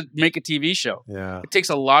hard to make a TV show. Yeah. It takes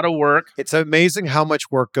a lot of work. It's amazing how much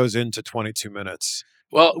work goes into 22 minutes.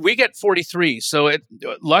 Well, we get 43. So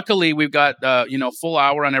luckily we've got full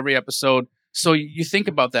hour on every episode. So you think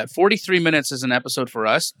about that. 43 minutes is an episode for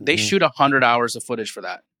us. They shoot 100 hours of footage for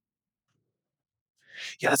that.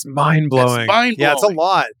 Yeah, that's mind-blowing. Yeah, it's a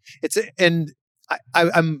lot.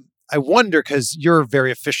 I wonder, because you're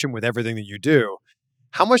very efficient with everything that you do,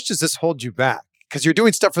 how much does this hold you back? Because you're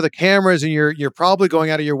doing stuff for the cameras, and you're probably going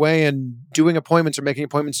out of your way and doing appointments or making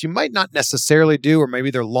appointments you might not necessarily do, or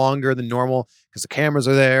maybe they're longer than normal because the cameras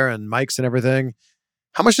are there and mics and everything.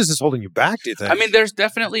 How much is this holding you back, do you think? I mean, there's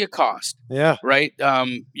definitely a cost. Yeah. Right?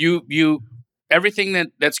 You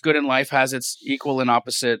everything that's good in life has its equal and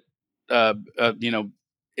opposite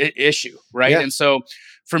issue, right? Yeah. And so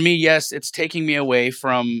for me, yes, it's taking me away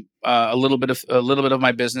from a little bit of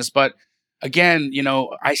my business, but again,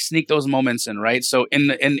 I sneak those moments in, right? So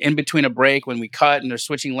in between a break when we cut and they're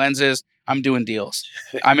switching lenses, I'm doing deals.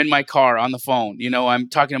 I'm in my car on the phone. I'm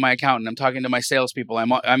talking to my accountant. I'm talking to my salespeople.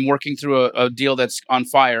 I'm working through a deal that's on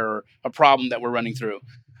fire or a problem that we're running through.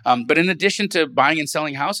 But in addition to buying and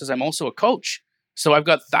selling houses, I'm also a coach. So I've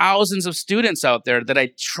got thousands of students out there that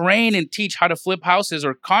I train and teach how to flip houses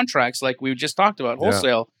or contracts, like we just talked about,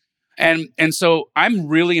 wholesale. And so I'm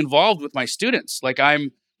really involved with my students. Like,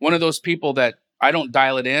 I'm one of those people that I don't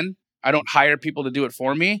dial it in. I don't hire people to do it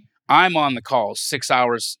for me. I'm on the calls 6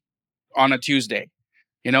 hours on a Tuesday.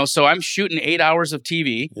 So I'm shooting 8 hours of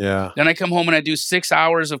TV. Yeah. Then I come home and I do 6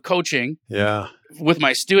 hours of coaching. Yeah. With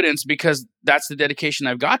my students, because that's the dedication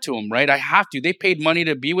I've got to them, right? I have to. They paid money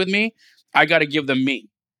to be with me. I got to give them me.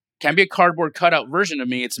 Can't be a cardboard cutout version of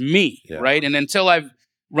me. It's me, right? And until I've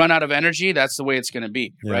run out of energy, that's the way it's going to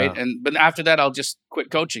be, right? But after that, I'll just quit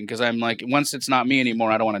coaching, because I'm like, once it's not me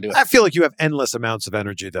anymore, I don't want to do it. I feel like you have endless amounts of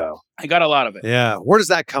energy, though. I got a lot of it. Yeah. Where does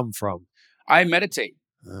that come from? I meditate.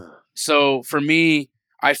 So for me,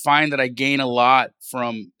 I find that I gain a lot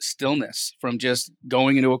from stillness, from just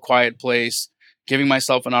going into a quiet place, giving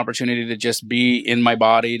myself an opportunity to just be in my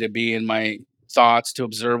body, to be in my thoughts, to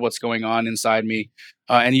observe what's going on inside me.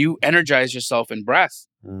 And you energize yourself in breath,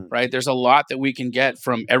 right? There's a lot that we can get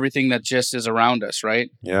from everything that just is around us, right?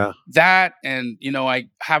 Yeah. That, and, I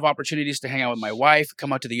have opportunities to hang out with my wife,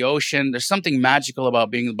 come out to the ocean. There's something magical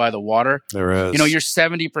about being by the water. There is. You're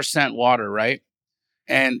 70% water, right?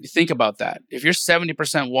 And think about that. If you're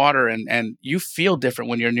 70% water and you feel different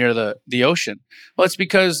when you're near the ocean, well, it's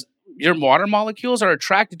because your water molecules are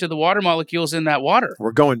attracted to the water molecules in that water.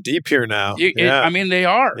 We're going deep here now. They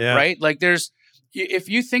are, Yeah. right? Like if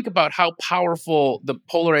you think about how powerful the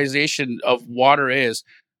polarization of water is,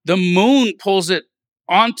 the moon pulls it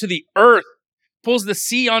onto the earth, pulls the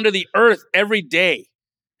sea onto the earth every day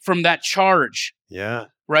from that charge. Yeah.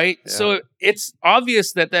 Right? Yeah. So it's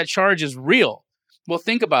obvious that charge is real. Well,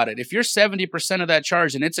 think about it. If you're 70% of that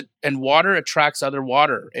charge and water attracts other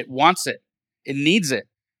water, it wants it. It needs it.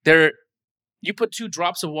 You put 2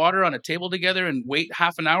 drops of water on a table together and wait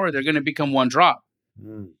half an hour, they're going to become 1 drop.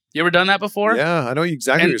 You ever done that before? Yeah, I know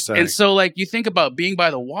exactly what you're saying. And so, you think about being by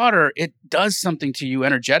the water, it does something to you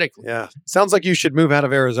energetically. Yeah. Sounds like you should move out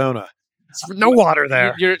of Arizona. No water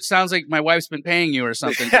there. It sounds like my wife's been paying you or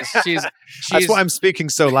something. She's That's why I'm speaking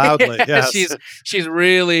so loudly. Yes. she's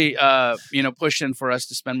really pushing for us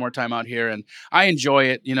to spend more time out here, and I enjoy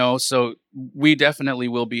it. So we definitely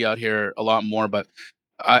will be out here a lot more. But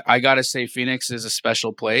I gotta say, Phoenix is a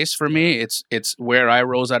special place for me. It's where I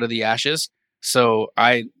rose out of the ashes. So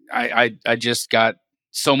I just got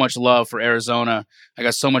so much love for Arizona. I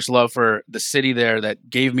got so much love for the city there that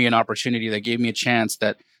gave me an opportunity, that gave me a chance,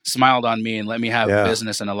 that smiled on me and let me have a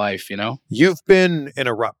business and a life, You've been in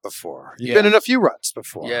a rut before. You've been in a few ruts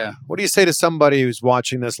before. Yeah. What do you say to somebody who's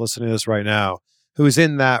watching this, listening to this right now, who's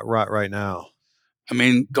in that rut right now? I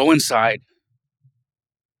mean, go inside.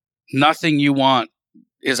 Nothing you want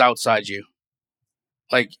is outside you.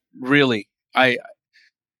 Like, really, I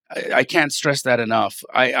can't stress that enough.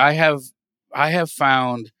 I have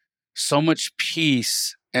found so much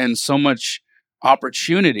peace and so much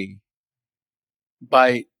opportunity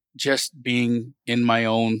by just being in my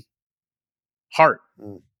own heart.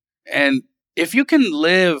 And if you can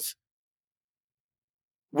live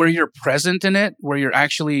where you're present in it, where you're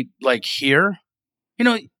actually here,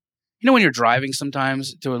 when you're driving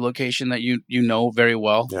sometimes to a location that you know very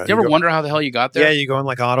well. Yeah, do you ever wonder how the hell you got there? Yeah, you go on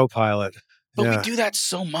autopilot. But we do that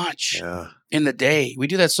so much Yeah. in the day. We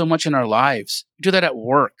do that so much in our lives. We do that at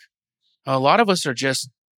work. A lot of us are just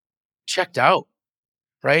checked out,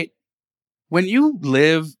 right? When you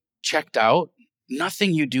live checked out,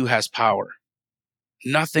 nothing you do has power.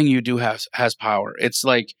 Nothing you do has power. It's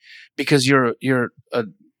because you're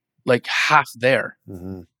half there.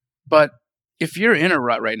 Mm-hmm. But if you're in a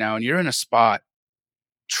rut right now and you're in a spot,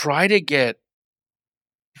 try to get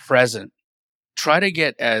present. Try to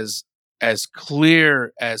get as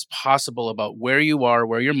clear as possible about where you are,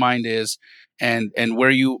 where your mind is, and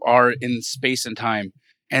where you are in space and time,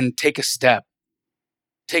 and take a step.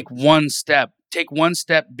 Take one step. Take one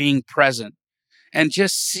step being present, and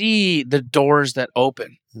just see the doors that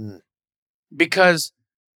open. Because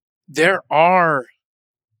there are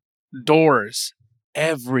doors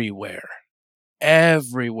everywhere.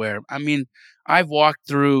 Everywhere. I mean, I've walked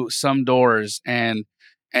through some doors and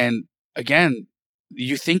again,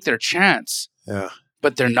 you think they're chance. Yeah.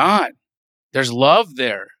 But they're not. There's love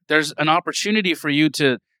there. There's an opportunity for you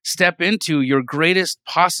to step into your greatest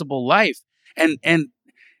possible life. And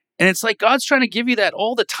it's like God's trying to give you that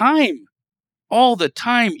all the time. All the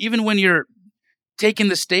time. Even when you're taking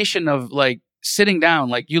the station of sitting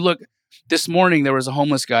down. You look, this morning there was a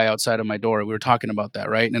homeless guy outside of my door. We were talking about that,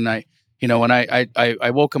 right? And when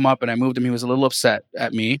I woke him up and I moved him, he was a little upset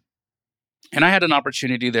at me. And I had an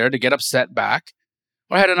opportunity there to get upset back.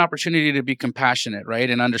 Or I had an opportunity to be compassionate, right?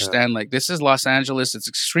 And understand, this is Los Angeles. It's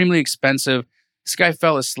extremely expensive. This guy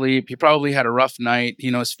fell asleep. He probably had a rough night.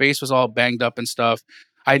 His face was all banged up and stuff.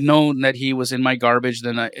 I'd known that he was in my garbage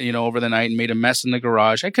over the night and made a mess in the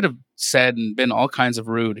garage. I could have said and been all kinds of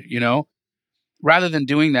rude, Rather than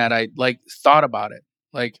doing that, I thought about it.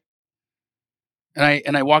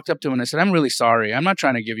 And I walked up to him and I said, I'm really sorry. I'm not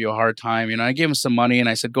trying to give you a hard time. I gave him some money and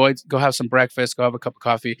I said, go have some breakfast, go have a cup of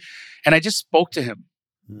coffee. And I just spoke to him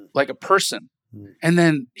like a person. And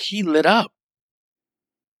then he lit up.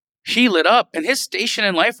 He lit up. And his station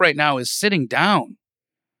in life right now is sitting down,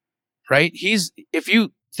 right? If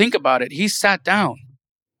you think about it, he's sat down.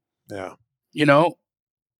 Yeah.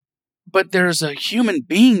 But there's a human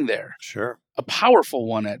being there. Sure. A powerful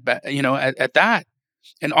one at that.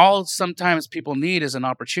 And all sometimes people need is an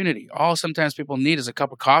opportunity. All sometimes people need is a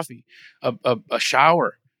cup of coffee, a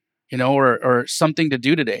shower, or something to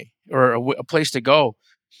do today, or a place to go.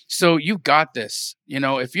 So you've got this.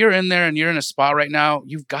 If you're in there and you're in a spot right now,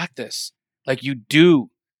 you've got this. You do.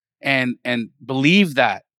 and believe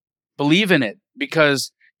in it,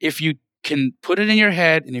 because if you can put it in your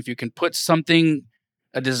head, and if you can put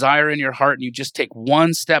a desire in your heart, and you just take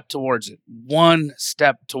one step towards it,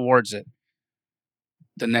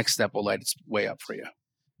 the next step will light its way up for you.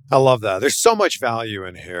 I love that. There's so much value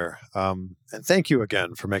in here. And thank you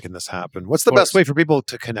again for making this happen. What's the best way for people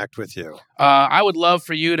to connect with you? I would love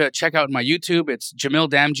for you to check out my YouTube. It's Jamil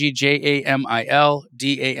Damji,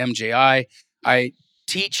 JamilDamji. I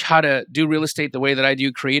teach how to do real estate the way that I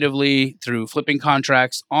do, creatively, through flipping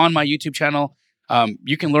contracts on my YouTube channel.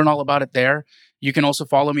 You can learn all about it there. You can also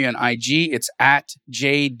follow me on IG. It's at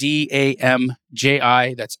JDAMJI.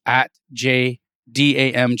 That's at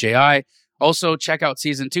JDAMJI. Also, check out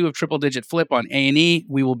season 2 of Triple Digit Flip on A&E.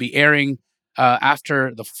 We will be airing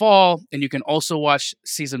after the fall. And you can also watch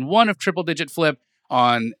season 1 of Triple Digit Flip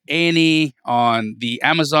on A&E, on the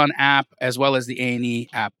Amazon app, as well as the A&E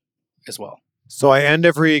app as well. So I end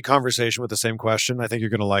every conversation with the same question. I think you're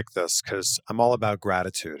going to like this because I'm all about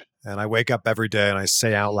gratitude. And I wake up every day and I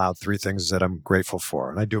say out loud 3 things that I'm grateful for.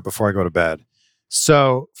 And I do it before I go to bed.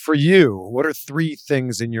 So for you, what are 3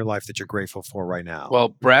 things in your life that you're grateful for right now? Well,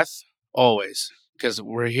 breath, always, because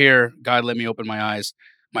we're here. God let me open my eyes.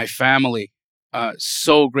 My family,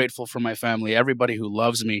 so grateful for my family. Everybody who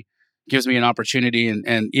loves me, gives me an opportunity.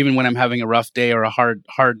 And even when I'm having a rough day or a hard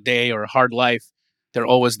day or a hard life, they're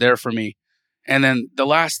always there for me. And then the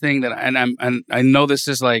last thing that, I know this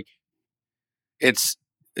is like, it's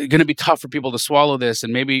going to be tough for people to swallow this,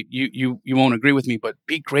 and maybe you won't agree with me, but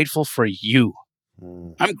be grateful for you.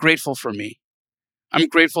 I'm grateful for me. I'm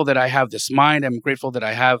grateful that I have this mind. I'm grateful that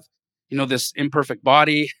I have, this imperfect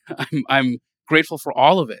body. I'm grateful for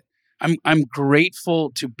all of it. I'm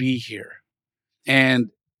grateful to be here.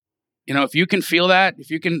 And, if you can feel that,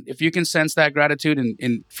 if you can sense that gratitude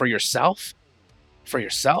in for yourself,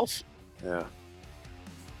 yeah,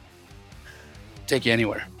 take you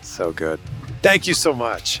anywhere. So good. Thank you so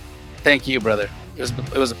much. Thank you, brother. It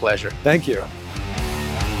was a pleasure. Thank you.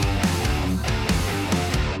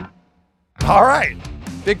 All right.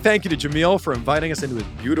 Big thank you to Jamil for inviting us into his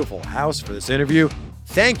beautiful house for this interview.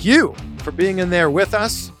 Thank you for being in there with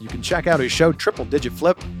us. You can check out his show, Triple Digit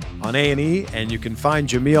Flip, on A&E, and you can find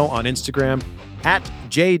Jamil on Instagram at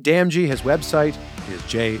JDamji. His website is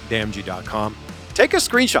jdamji.com. Take a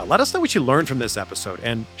screenshot. Let us know what you learned from this episode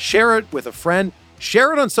and share it with a friend.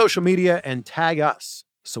 Share it on social media and tag us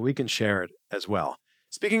so we can share it as well.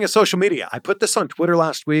 Speaking of social media, I put this on Twitter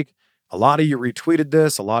last week. A lot of you retweeted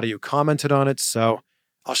this. A lot of you commented on it. So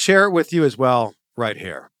I'll share it with you as well right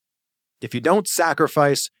here. If you don't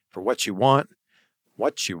sacrifice for what you want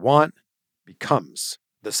becomes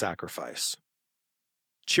the sacrifice.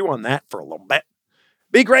 Chew on that for a little bit.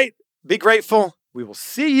 Be great. Be grateful. We will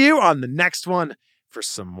see you on the next one for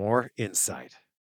some more insight.